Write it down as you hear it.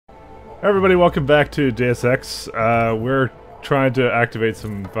Everybody, welcome back to Deus Ex. We're trying to activate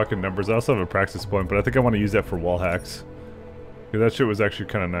some fucking numbers. I also have a practice point, but I think I want to use that for wall hacks. Because that shit was actually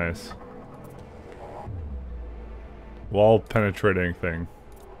kind of nice. Wall penetrating thing.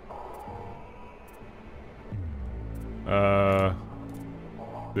 Yeah,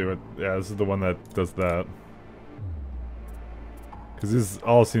 this is the one that does that. Because this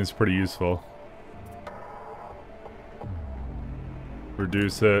all seems pretty useful.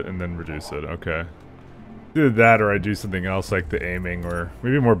 Reduce it, and then reduce it, okay. Either that, or I do something else like the aiming, or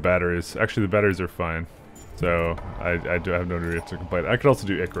maybe more batteries. Actually, the batteries are fine. So, I do have no reason to complain. I could also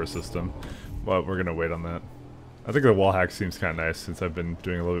do Icarus system, but we're gonna wait on that. I think the wall hack seems kind of nice, since I've been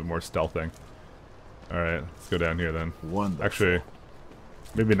doing a little bit more stealthing. Alright, let's go down here then. Wonderful. Actually,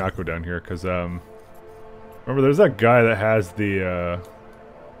 maybe not go down here, because, remember there's that guy that has the,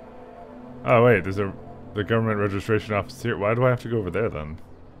 oh wait, there's the government registration office here. Why do I have to go over there then?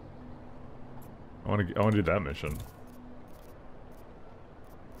 I want to do that mission.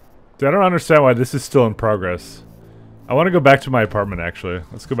 See, I don't understand why this is still in progress. I want to go back to my apartment actually.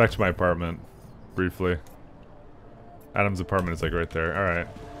 Let's go back to my apartment briefly. Adam's apartment is like right there. All right.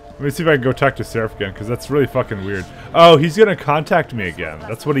 Let me see if I can go talk to Seraph again, because that's really fucking weird. Oh, he's gonna contact me again.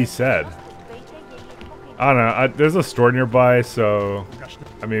 That's what he said. I don't know. There's a store nearby, so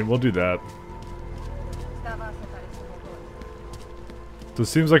I mean, we'll do that. So it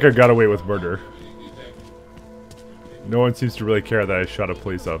seems like I got away with murder. No one seems to really care that I shot a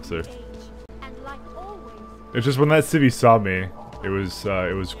police officer. It's just when that civvy saw me, it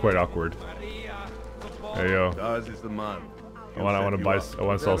was quite awkward. Hey yo. I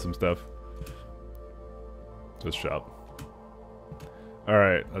want to sell some stuff. This shop.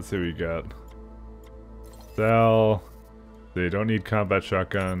 Alright, let's see what we got. Sell. They don't need combat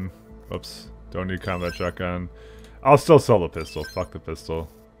shotgun. Whoops. Don't need combat shotgun. I'll still sell the pistol. Fuck the pistol.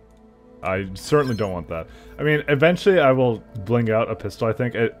 I certainly don't want that. I mean, eventually I will bling out a pistol, I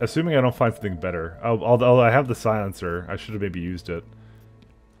think. Assuming I don't find something better. Although I have the silencer. I should have maybe used it.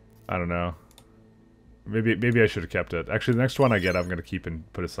 I don't know. Maybe I should have kept it. Actually, the next one I get, I'm going to keep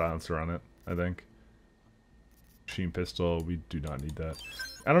and put a silencer on it, I think. Machine pistol. We do not need that.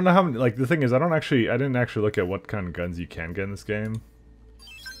 I don't know how many... Like, the thing is, I didn't actually look at what kind of guns you can get in this game.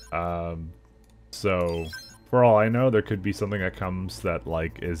 So... For all I know, there could be something that comes that,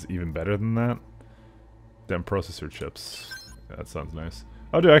 like, is even better than that. Them processor chips. Yeah, that sounds nice.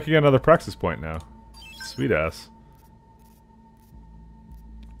 Oh, dude, I can get another praxis point now. Sweet ass.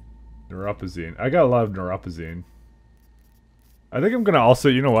 Neuropazine. I got a lot of neuropazine. I think I'm gonna also,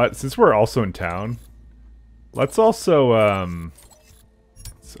 you know what? Since we're also in town, let's also,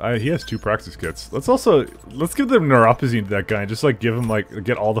 he has 2 praxis kits. Let's give the neuropazine to that guy and just, like, give him, like,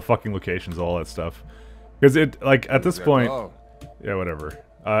 get all the fucking locations, all that stuff. Because it, like, at this point... Yeah, whatever.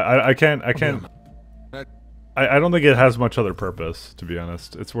 I don't think it has much other purpose, to be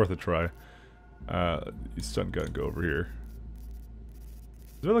honest. It's worth a try. Stun gun, go over here.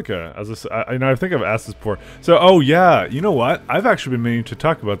 Is there like a... I think I've asked this before. So, oh yeah, you know what? I've actually been meaning to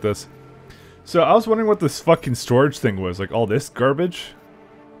talk about this. So, I was wondering what this fucking storage thing was. Like, all this garbage?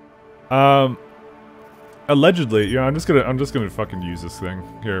 Allegedly, you know, I'm just gonna fucking use this thing.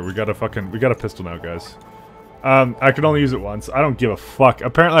 Here, we got a pistol now, guys. I can only use it once. I don't give a fuck.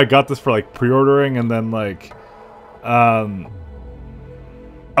 Apparently I got this for like pre-ordering and then like,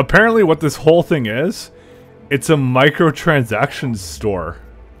 apparently what this whole thing is, it's a microtransaction store.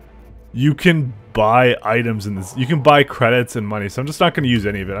 You can buy items in this, you can buy credits and money, so I'm just not gonna use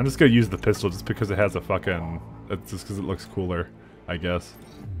any of it. I'm just gonna use the pistol just because it has a fucking, it's just because it looks cooler, I guess.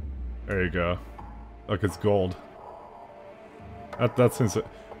 There you go. Look, it's gold. That's insane.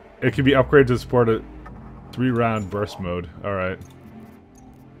 It can be upgraded to support a 3-round burst mode. Alright.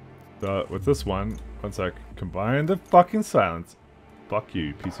 With this one sec. Combine the fucking silence. Fuck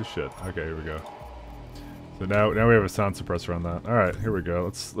you, piece of shit. Okay, here we go. So now we have a sound suppressor on that. Alright, here we go.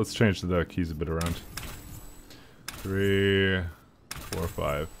 Let's change the keys a bit around. 3, 4,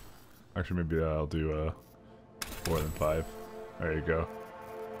 5. Actually, maybe I'll do 4 and 5. There you go.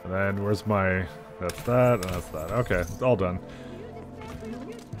 And then where's my... That's that, and that's that. Okay, it's all done.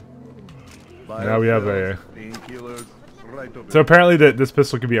 Now we have a... So apparently this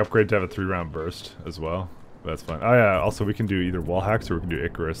pistol can be upgraded to have a 3-round burst as well. That's fine. Oh yeah, also we can do either wall hacks or we can do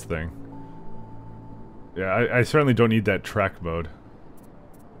Icarus thing. Yeah, I certainly don't need that track mode.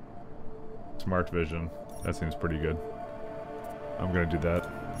 Smart vision. That seems pretty good. I'm gonna do that.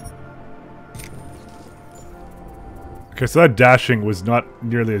 Okay, so that dashing was not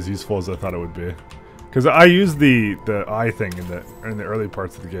nearly as useful as I thought it would be. Because I used the eye thing in the early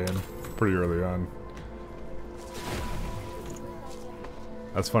parts of the game. Pretty early on.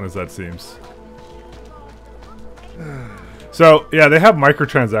 As fun as that seems. So, yeah, they have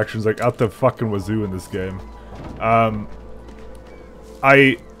microtransactions like out the fucking wazoo in this game.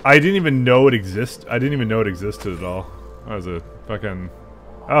 I didn't even know it existed. I didn't even know it existed at all. That was a fucking...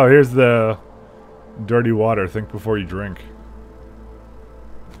 Oh, here's the dirty water. Think before you drink.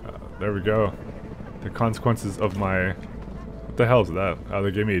 There we go. The consequences of my... What the hell is that? Oh,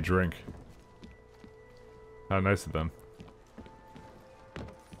 they gave me a drink. How nice of them.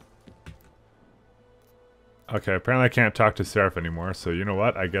 Okay, apparently I can't talk to Seraph anymore, so you know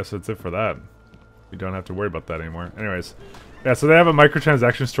what? I guess that's it for that. You don't have to worry about that anymore. Anyways. Yeah, so they have a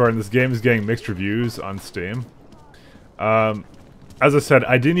microtransaction store, and this game is getting mixed reviews on Steam. As I said,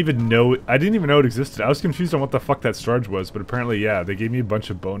 I didn't even know it existed. I was confused on what the fuck that storage was, but apparently, yeah, they gave me a bunch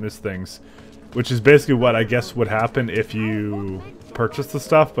of bonus things. Which is basically what I guess would happen if you purchased the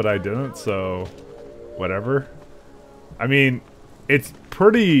stuff, but I didn't, so... Whatever. I mean, it's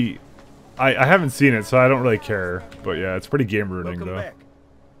pretty... I haven't seen it, so I don't really care. But yeah, it's pretty game ruining, though. Back.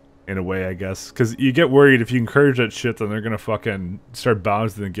 In a way, I guess. Because you get worried if you encourage that shit, then they're gonna fucking start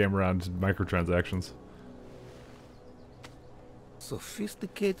bouncing the game around microtransactions.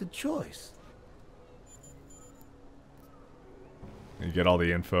 Sophisticated choice. You get all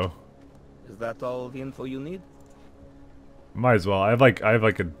the info. Is that all the info you need? Might as well. I have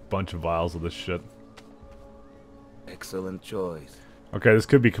like a bunch of vials of this shit. Excellent choice. Okay, this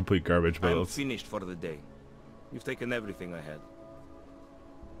could be complete garbage, but I'm finished for the day. You've taken everything I had.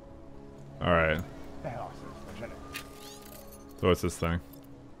 Alright. So what's this thing?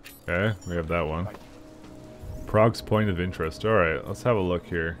 Okay, we have that one. Prague's point of interest. Alright, let's have a look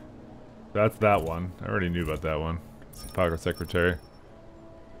here. That's that one. I already knew about that one. It's the Pocket Secretary.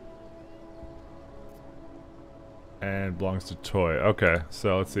 And belongs to Toy. Okay,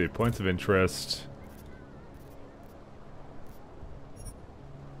 so let's see. Points of interest.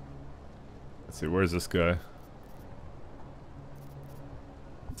 Let's see, where's this guy?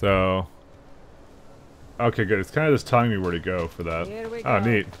 So... Okay, good. It's kind of just telling me where to go for that. Oh,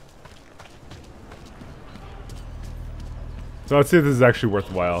 neat. So let's see if this is actually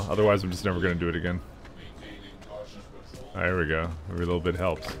worthwhile. Otherwise, I'm just never going to do it again. There we go. Every little bit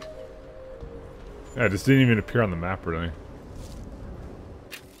helps. Yeah, it just didn't even appear on the map, really.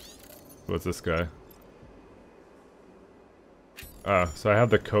 What's this guy? So I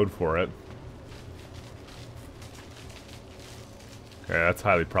have the code for it. Okay, that's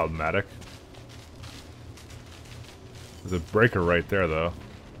highly problematic. There's a breaker right there, though.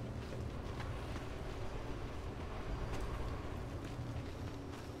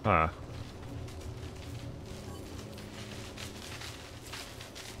 Huh.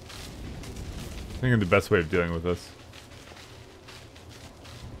 I think the best way of dealing with this.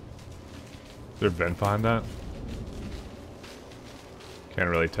 Is there a vent behind that? Can't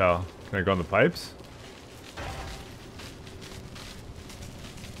really tell. Can I go on the pipes?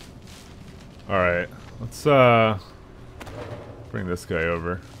 Alright. Let's, bring this guy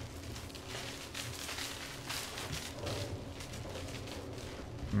over.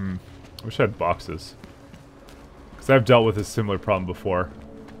 Wish I had boxes. Because I've dealt with a similar problem before.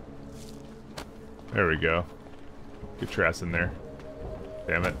 There we go. Get your ass in there.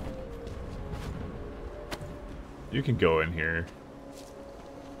 Damn it. You can go in here.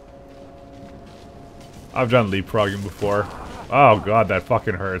 I've done leapfrogging before. Oh god, that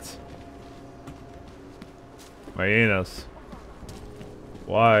fucking hurts. My anus.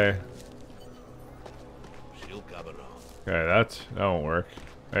 Why? Okay, that won't work.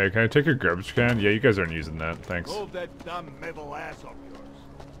 Hey, can I take your garbage can? Yeah, you guys aren't using that. Thanks. Hold that dumb metal ass of yours.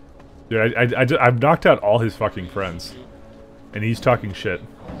 Dude, I've knocked out all his fucking friends. And he's talking shit.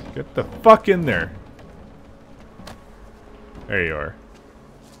 Get the fuck in there. There you are.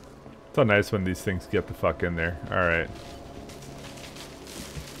 It's so nice when these things get the fuck in there. Alright.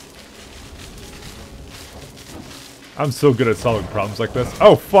 I'm so good at solving problems like this.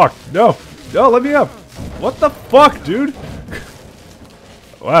 Oh, fuck. No. No, let me up. What the fuck, dude?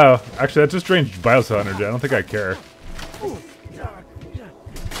 Wow. Actually, that just drains biocell energy. I don't think I care. Oh,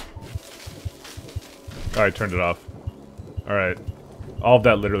 I turned it off. Alright. All of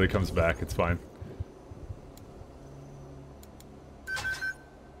that literally comes back. It's fine.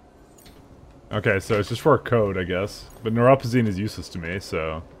 Okay, so it's just for a code, I guess. But neuropazine is useless to me,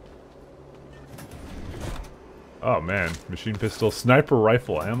 so... Oh, man. Machine pistol. Sniper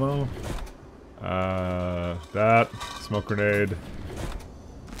rifle ammo. That. Smoke grenade.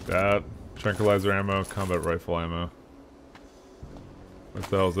 That. Tranquilizer ammo. Combat rifle ammo. What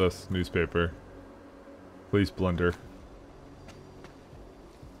the hell is this? Newspaper. Police blunder.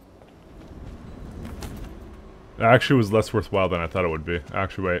 It actually was less worthwhile than I thought it would be.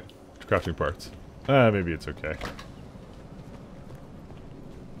 Actually, wait. Crafting parts. Maybe it's okay.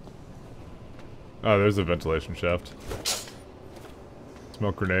 Oh, there's a ventilation shaft.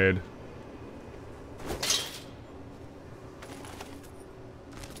 Smoke grenade.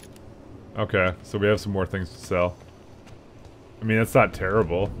 Okay, so we have some more things to sell. I mean, that's not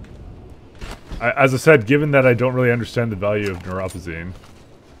terrible. As I said, given that I don't really understand the value of neuropazine.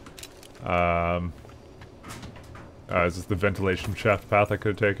 Is this the ventilation shaft path I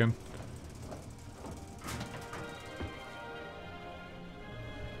could have taken?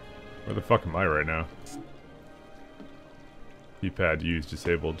 Where the fuck am I right now? Keypad used,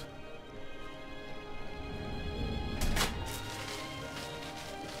 disabled.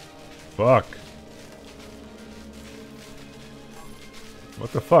 Fuck.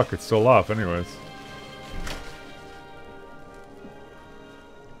 What the fuck? It's still off anyways.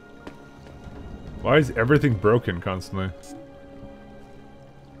 Why is everything broken constantly?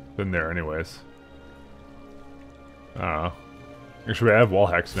 Been there anyways. I don't know. Actually, I have wall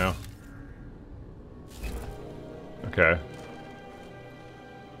hacks now. Okay.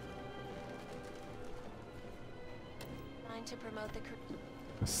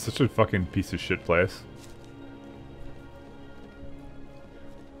 It's such a fucking piece of shit place.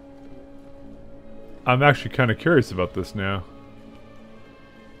 I'm actually kind of curious about this now.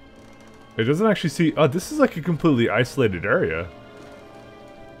 It doesn't actually see... Oh, this is like a completely isolated area.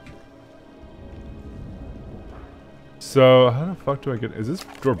 So, how the fuck do I get... Is this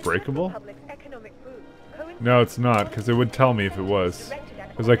door breakable? No, it's not, because it would tell me if it was.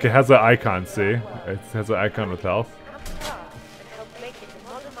 Because, like, it has an icon, see? It has an icon with health.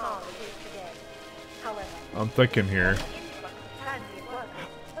 I'm thinking here.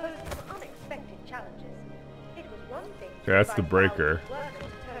 Okay, that's the breaker.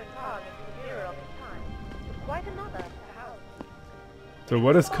 So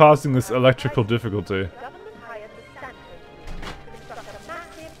what is causing this electrical difficulty?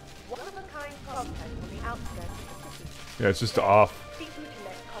 Yeah, it's just off.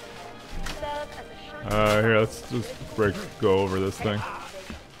 Here, let's just go over this thing.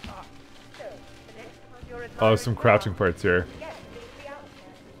 Oh, there's some crouching parts here.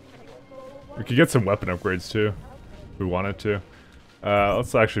 We could get some weapon upgrades too, if we wanted to.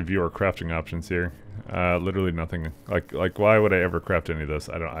 Let's actually view our crafting options here. Literally nothing. Like, why would I ever craft any of this?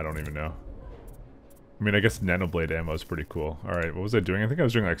 I don't even know. I mean, I guess nanoblade ammo is pretty cool. All right, what was I doing? I think I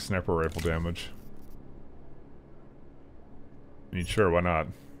was doing like sniper rifle damage. I mean, sure, why not?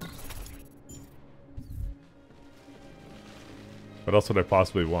 What else would I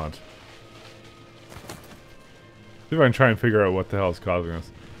possibly want? See if I can try and figure out what the hell is causing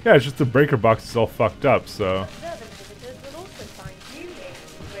this. Yeah, it's just the breaker box is all fucked up, so...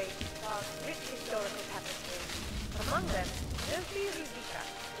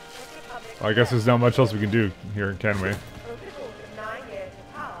 Well, I guess there's not much else we can do here, can we?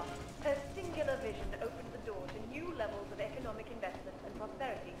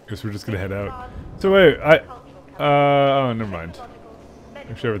 Guess we're just gonna head out. So wait, oh, never mind.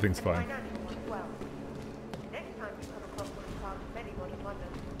 Actually, everything's fine.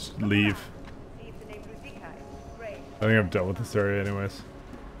 Just leave. I think I'm done with this area anyways.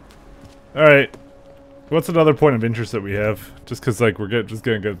 Alright. What's another point of interest that we have? Just because, like, we're just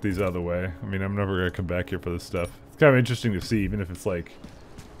gonna get these out of the way. I mean, I'm never gonna come back here for this stuff. It's kind of interesting to see, even if it's, like,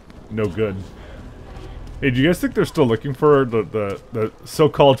 no good. Hey, do you guys think they're still looking for the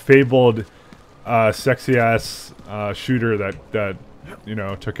so-called fabled, sexy-ass, shooter that, you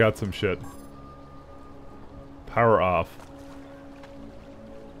know, took out some shit? Power off.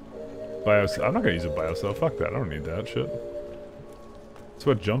 Bios. I'm not gonna use a biocell. Fuck that. I don't need that shit. That's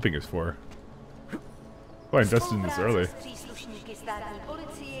what jumping is for. Oh, I invested in this early.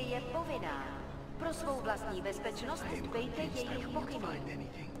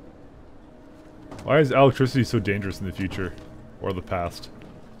 Why is electricity so dangerous in the future? Or the past?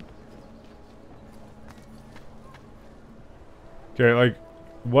 Okay, like,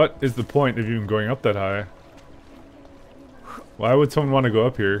 what is the point of even going up that high? Why would someone want to go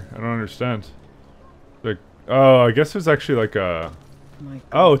up here? I don't understand. Like, oh, I guess there's actually like a...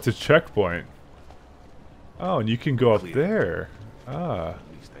 Oh, it's a checkpoint. Oh, and you can go up there. Ah. At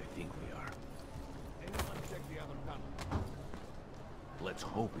least I think we are. Let's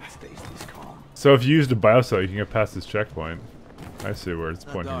hope it stays this calm. So if you used a biocell, you can get past this checkpoint. I see where it's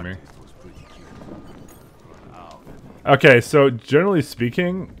pointing me. Okay, so generally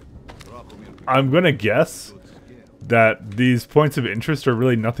speaking, I'm gonna guess that these points of interest are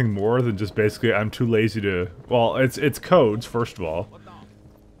really nothing more than just basically I'm too lazy to... Well, it's codes, first of all.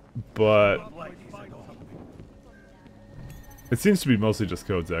 But... It seems to be mostly just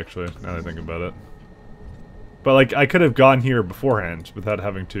codes, actually, now that I think about it. But, like, I could have gone here beforehand without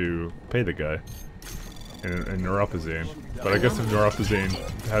having to pay the guy in Neuropazine. But I guess if Neuropazine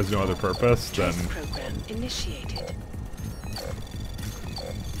has no other purpose, then... Program initiated.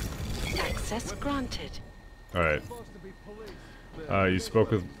 Access granted. Alright. You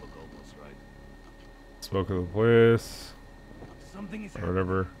spoke with... Spoke with the police. Or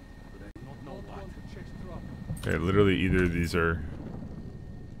whatever. Okay, literally either of these are...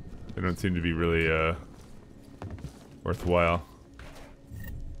 They don't seem to be really, worthwhile.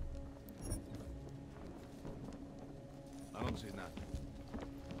 I don't see nothing.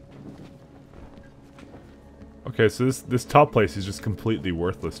 Okay, so this top place is just completely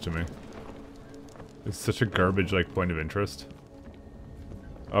worthless to me. It's such a garbage, like, point of interest.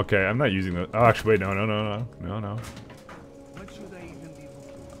 Okay, I'm not using the... Oh, actually, wait, no.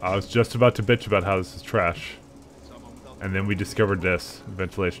 I was just about to bitch about how this is trash. And then we discovered this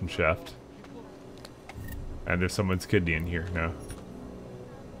ventilation shaft. And there's someone's kidney in here now.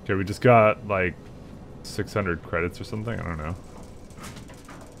 Okay, we just got, like, 600 credits or something? I don't know.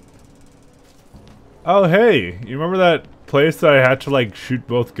 Oh, hey! You remember that place that I had to, like, shoot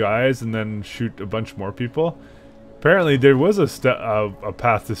both guys and then shoot a bunch more people? Apparently, there was a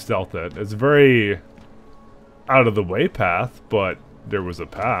path to stealth it. It's a very out-of-the-way path, but there was a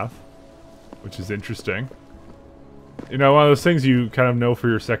path. Which is interesting. You know, one of those things you kind of know for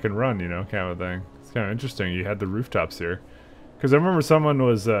your second run, you know, kind of thing. It's kind of interesting. You had the rooftops here. Because I remember someone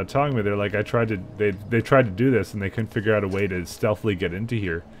was telling me, they're like, they tried to do this and they couldn't figure out a way to stealthily get into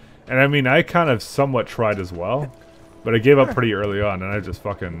here. And I mean, I kind of somewhat tried as well. But I gave up pretty early on and I just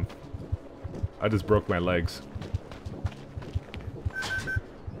broke my legs.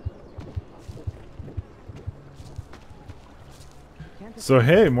 So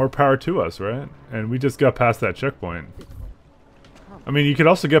hey, more power to us, right? And we just got past that checkpoint. I mean, you could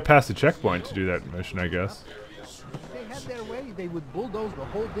also get past the checkpoint to do that mission, I guess. If they had their way, they would bulldoze the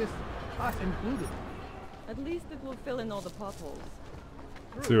whole distance, us included. At least it will fill in all the potholes.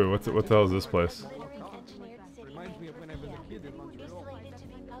 Dude, what the hell is this place? Reminds me of when I was a kid in Montreal.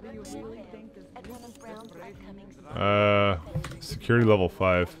 Security level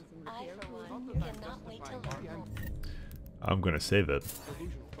 5. I'm gonna save it.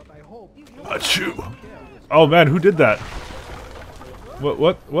 Achoo! Oh man, who did that?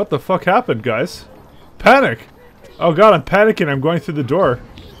 What the fuck happened, guys? Panic! Oh god, I'm panicking. I'm going through the door.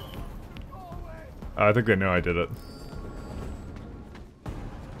 I think they know I did it.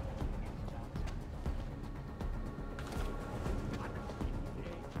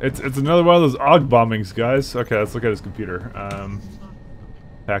 It's another one of those AUG bombings, guys. Okay, let's look at his computer.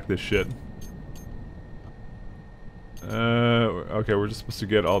 Pack this shit. Okay, we're just supposed to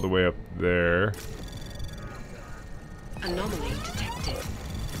get all the way up there. Anomaly detected.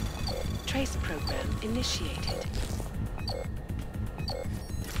 Trace program initiated.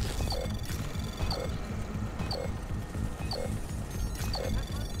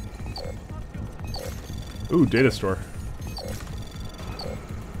 Ooh, data store.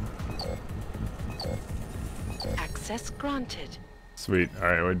 Access granted. Sweet.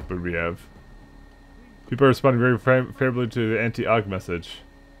 Alright, what do we have? People are responding very favorably to the anti-AUG message.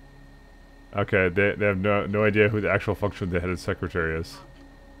 Okay, they have no idea who the actual function of the head of secretary is.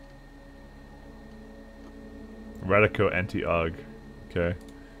 Radico anti-AUG. Okay.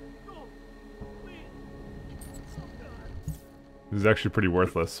 This is actually pretty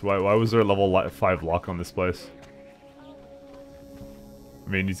worthless. Why was there a level 5 lock on this place? I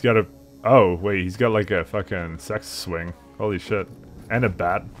mean, he's got a... Oh, wait, he's got like a fucking sex swing. Holy shit. And a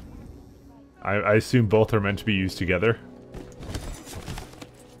bat. I assume both are meant to be used together.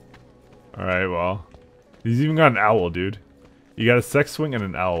 Alright, well. He's even got an owl, dude. You got a sex swing and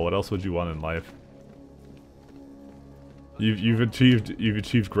an owl. What else would you want in life? You've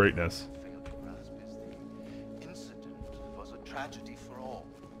achieved greatness.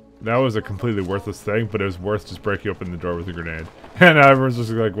 That was a completely worthless thing, but it was worth just breaking open the door with a grenade. And now everyone's just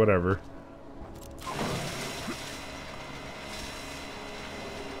like, whatever.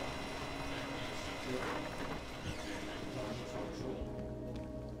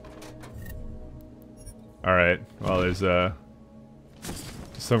 Alright, well there's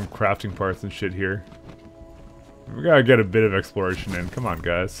some crafting parts and shit here. We gotta get a bit of exploration in, come on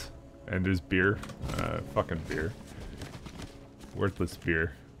guys. And there's beer. Fucking beer. Worthless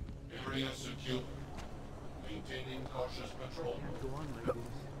beer. Area secure. Maintaining cautious patrol.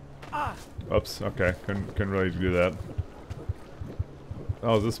 Oops, okay, couldn't really do that.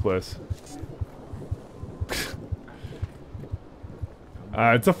 Oh, this place.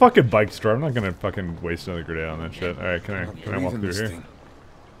 It's a fucking bike store. I'm not gonna fucking waste another grenade on that shit. Alright, can I walk through here?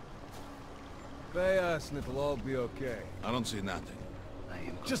 Pay us and it'll all be okay. I don't see nothing.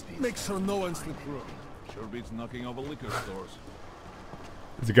 Just make sure no one slip through. Sure beats knocking over liquor stores.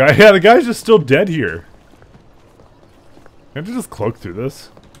 There's a guy. Yeah, the guy's just still dead here. Can't you just cloak through this?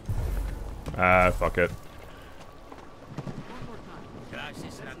 Ah, fuck it.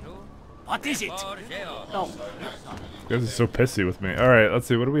 What is it? You guys are so pissy with me. Alright, let's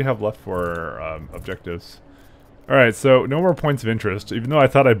see. What do we have left for objectives? Alright, so no more points of interest, even though I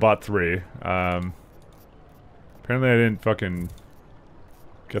thought I bought 3. Apparently I didn't fucking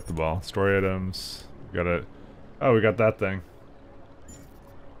get the ball. Story items. We got it. Oh, we got that thing.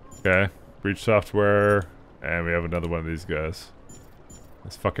 Okay. Breach software. And we have another one of these guys.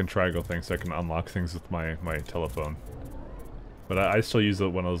 This fucking triangle thing so I can unlock things with my telephone. But I still use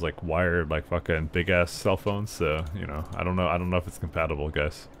one of those like wired like fucking big ass cell phones, so you know, I don't know if it's compatible,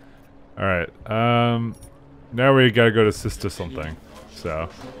 guys. Alright, now we gotta go to Sista something. So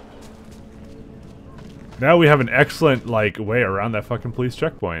now we have an excellent like way around that fucking police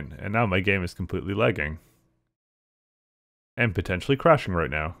checkpoint, and now my game is completely lagging. And potentially crashing right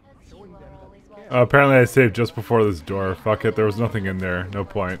now. Apparently I saved just before this door. Fuck it, there was nothing in there. No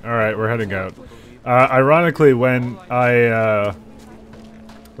point. Alright, we're heading out. Ironically, when the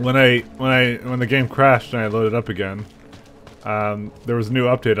game crashed and I loaded up again, there was a new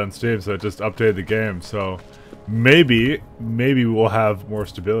update on Steam, so it just updated the game. So maybe we'll have more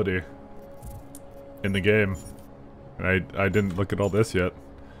stability in the game. And I didn't look at all this yet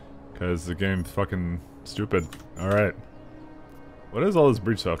because the game's fucking stupid. All right, what is all this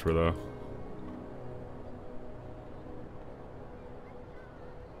breach software though?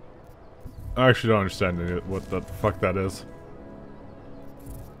 I actually don't understand what the fuck that is.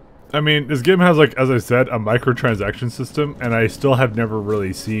 I mean, this game has, like, as I said, a microtransaction system, and I still have never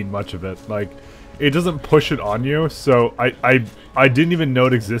really seen much of it. Like, it doesn't push it on you, so I didn't even know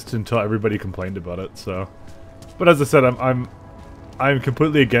it existed until everybody complained about it. So, but as I said, I'm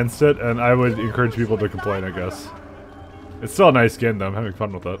completely against it, and I would encourage people to complain, I guess. It's still a nice game, though. I'm having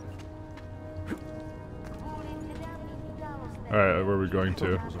fun with it. Alright, where are we going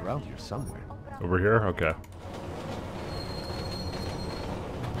to? It was around here somewhere. Over here? Okay.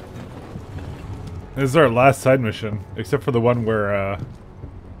 This is our last side mission, except for the one where,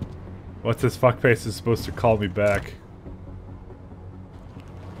 what's this fuckface is supposed to call me back.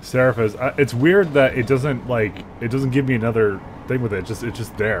 Seraph is, it's weird that it doesn't, like, it doesn't give me another thing with it, it's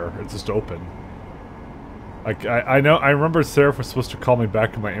just there, it's just open. Like, I remember Seraph was supposed to call me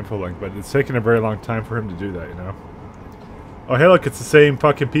back in my info link, but it's taken a very long time for him to do that, you know? Oh, hey look, it's the same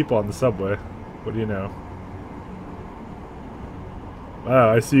fucking people on the subway. What do you know?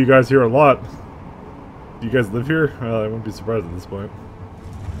 Wow, I see you guys here a lot. Do you guys live here? Well, I wouldn't be surprised at this point.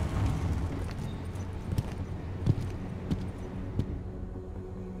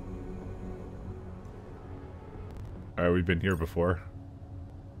 Alright, we've been here before.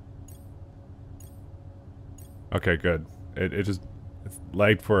 Okay, good. It's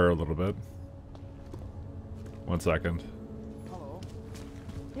lagged for a little bit. 1 second. Hello.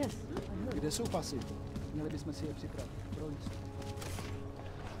 Yes, I heard.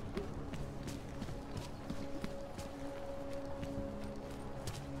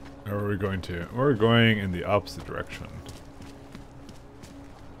 Where are we going to? We're going in the opposite direction.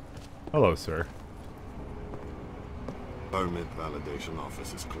 Hello, sir. Permit validation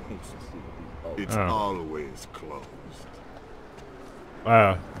office is closed. It's always closed.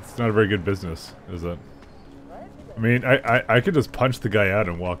 Wow, it's not a very good business, is it? I mean, I could just punch the guy out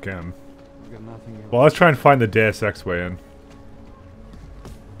and walk in. Well, let's try and find the Deus Ex way in.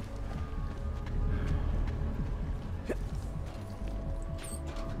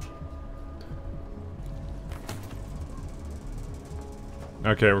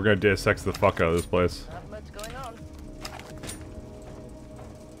 Okay, we're gonna Deus Ex the fuck out of this place. Not much going on.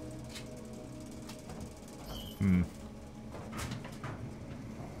 Hmm.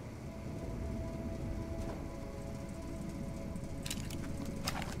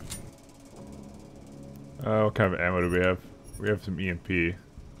 What kind of ammo do we have? We have some EMP.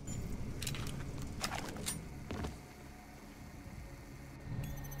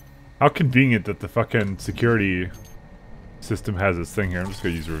 How convenient that the fucking security system has this thing here. I'm just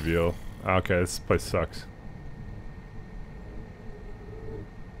gonna use reveal. Okay, this place sucks.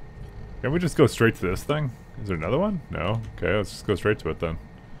 Can we just go straight to this thing? Is there another one? No? Okay, let's just go straight to it then.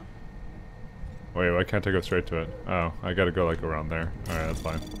 Wait, why can't I go straight to it? Oh, I gotta go like around there. Alright, that's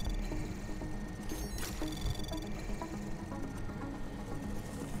fine.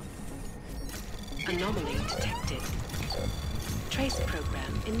 Anomaly detected. Trace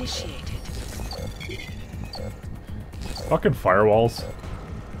program initiated. Fucking firewalls.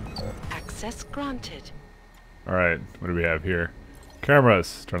 Access granted. Alright, what do we have here?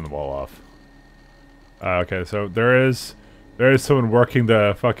 Cameras. Turn the wall off. Okay, so there is someone working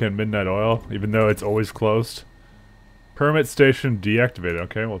the fucking midnight oil, even though it's always closed. Permit station deactivated.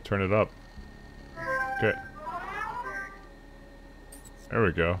 Okay, we'll turn it up. Okay. There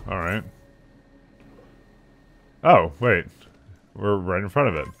we go. Alright. Oh, wait. We're right in front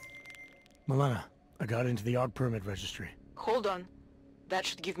of it. Milena, I got into the odd permit registry. Hold on. That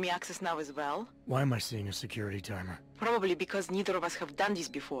should give me access now as well. Why am I seeing a security timer? Probably because neither of us have done this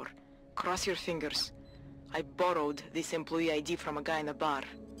before. Cross your fingers. I borrowed this employee ID from a guy in a bar.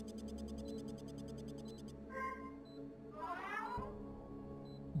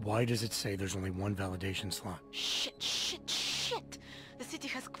 Why does it say there's only one validation slot? Shit! The city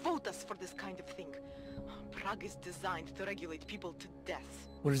has quotas for this kind of thing. Prague is designed to regulate people to death.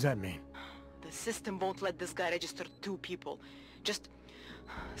 What does that mean? The system won't let this guy register 2 people. Just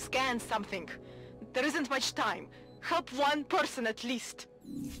scan something. There isn't much time. Help one person at least.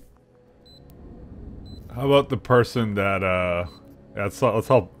 How about the person that, let's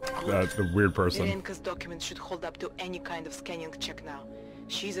help the weird person. Mirenka's documents should hold up to any kind of scanning check now.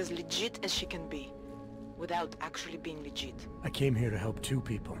 She's as legit as she can be, without actually being legit. I came here to help 2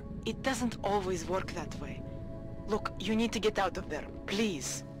 people. It doesn't always work that way. Look, you need to get out of there,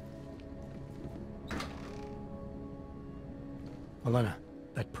 please. Milena,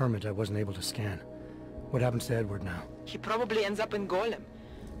 that permit I wasn't able to scan. What happens to Edward now? He probably ends up in Golem.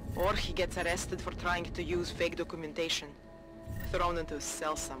 Or he gets arrested for trying to use fake documentation. Thrown into a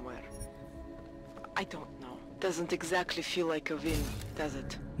cell somewhere. I don't know. Doesn't exactly feel like a win, does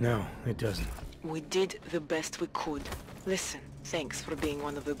it? No, it doesn't. We did the best we could. Listen, thanks for being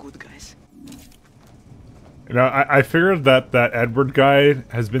one of the good guys. You know, I figured that Edward guy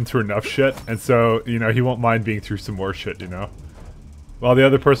has been through enough shit, and so, you know, he won't mind being through some more shit, you know? Well, the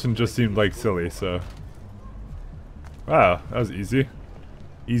other person just seemed, like, silly, so... Wow, that was easy.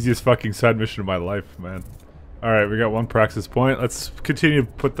 Easiest fucking side mission of my life, man. Alright, we got 1 praxis point. Let's continue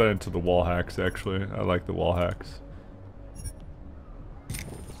to put that into the wall hacks, actually. I like the wall hacks.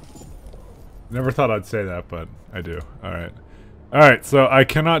 Never thought I'd say that, but I do. Alright. Alright, so I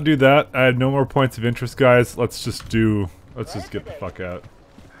cannot do that. I had no more points of interest, guys. Let's just get the fuck out.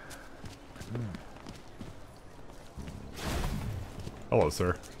 Hello,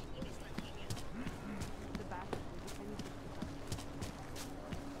 sir.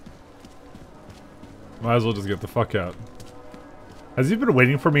 Might as well just get the fuck out. Has he been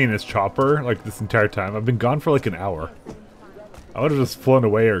waiting for me in his chopper, like, this entire time? I've been gone for like an hour. I would have just flown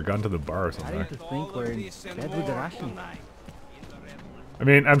away or gone to the bar or something. I didn't think we're in bed with the Russians. I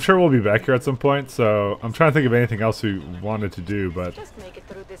mean, I'm sure we'll be back here at some point, so I'm trying to think of anything else we wanted to do, but Just make it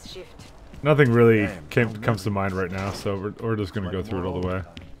through this shift. nothing really comes to mind right now, so we're just gonna go through it all the way.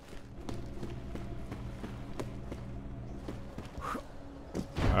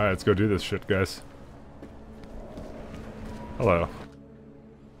 Alright, let's go do this shit, guys. Hello.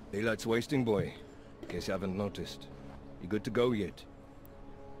 Daylight's wasting, boy. In case you haven't noticed. You good to go yet?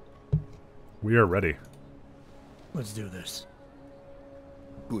 We are ready. Let's do this.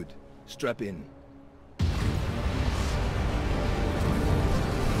 Good. Strap in.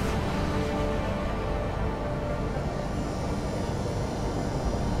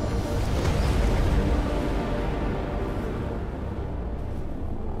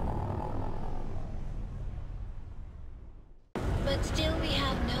 But still we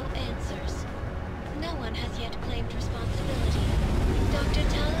have no answers. No one has yet claimed responsibility. Dr.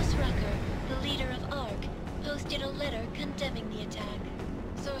 Talos Rucker, the leader of ARC, posted a letter condemning the attack.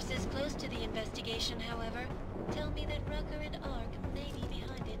 Sources close to the investigation, however, tell me that Rucker and ARC may be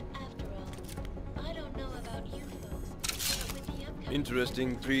behind it after all. I don't know about you folks, but with the upcoming...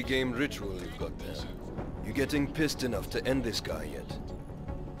 Interesting pre-game ritual you've got there. You getting pissed enough to end this guy yet?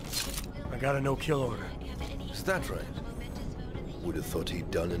 I got a no-kill order. Is that right? Would have thought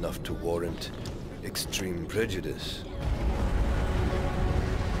he'd done enough to warrant extreme prejudice.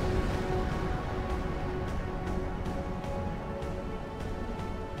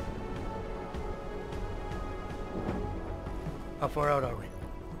 How far out are we?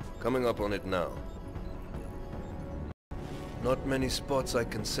 Coming up on it now. Not many spots I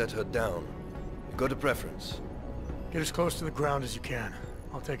can set her down. You got a preference? Get as close to the ground as you can.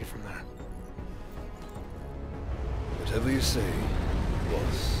 I'll take it from there. Whatever you say,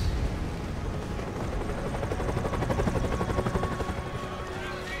 boss.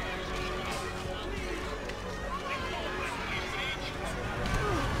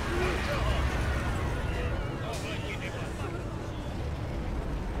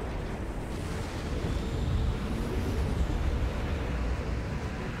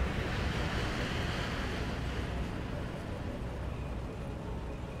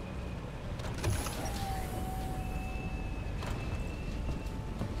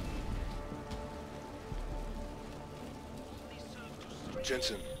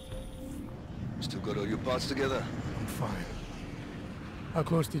 Jensen, still got all your parts together? I'm fine. How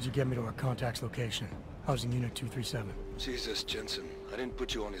close did you get me to our contact's location? Housing Unit 237. Jesus, Jensen, I didn't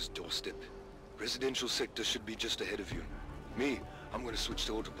put you on his doorstep. Residential sector should be just ahead of you. Me, I'm gonna switch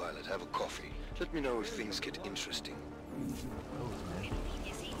to autopilot, have a coffee. Let me know if things get interesting.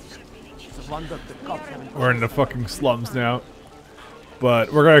 We're in the fucking slums now.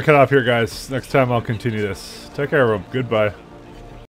 But we're gonna cut off here, guys. Next time I'll continue this. Take care, everyone. Goodbye.